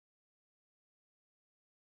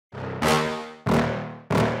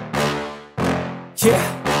Yeah.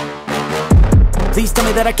 Please tell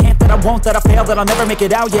me that I can't, that I won't, that I fail, that I'll never make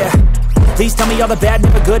it out, yeah. Please tell me all the bad,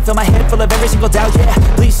 never good, fill my head full of every single doubt, yeah.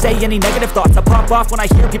 Please say any negative thoughts, I pop off when I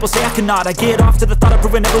hear people say I cannot. I get off to the thought of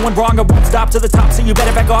proving everyone wrong, I won't stop to the top, so you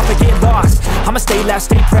better back off and get lost. I'ma stay loud,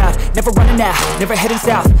 stay proud, never running out, never heading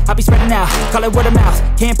south. I'll be spreading out, call it word of mouth,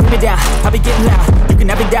 can't put me down, I'll be getting loud. You can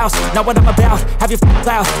have your doubts, not what I'm about, have your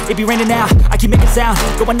cloud, it be raining now. I keep making sound,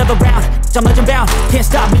 go another round, I'm legend bound, can't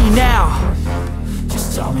stop me now.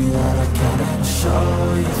 Just tell me that I can and I'll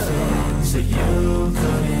show you things that you couldn't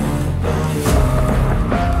believe.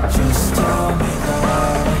 Just tell me that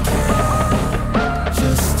I can.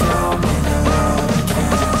 Just tell me that I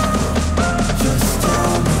can. Just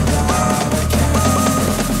tell me that I can.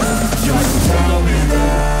 Just tell me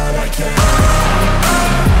that I can.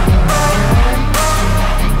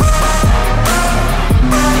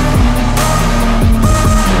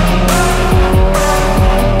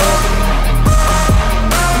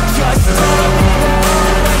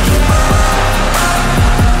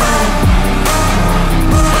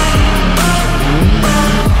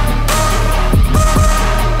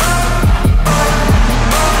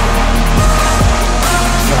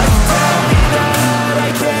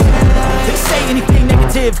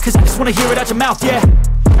 Cause I just wanna hear it out your mouth, yeah.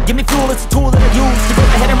 Give me fuel, it's a tool that I use to go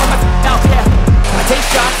ahead and run my mouth, yeah. I take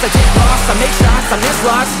shots, I take loss, I make shots, I miss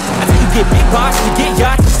lots. That's how you get big boss, you get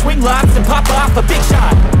yachts, you swing lots and pop off a big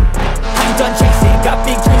shot. I ain't done chasing, got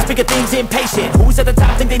big dreams, bigger things, impatient. Who's at the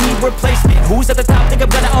top think they need replacement? Who's at the top think I'm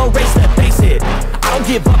gonna erase them? Face it, I don't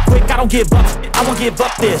give up quick, I don't give up shit, I won't give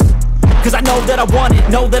up this. Cause I know that I want it,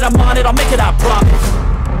 know that I'm on it, I'll make it, I promise.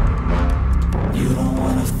 You don't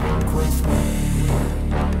wanna fuck with me.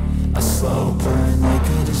 A slow burn like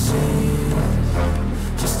a disease.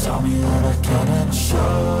 Just tell me that I can and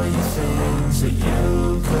show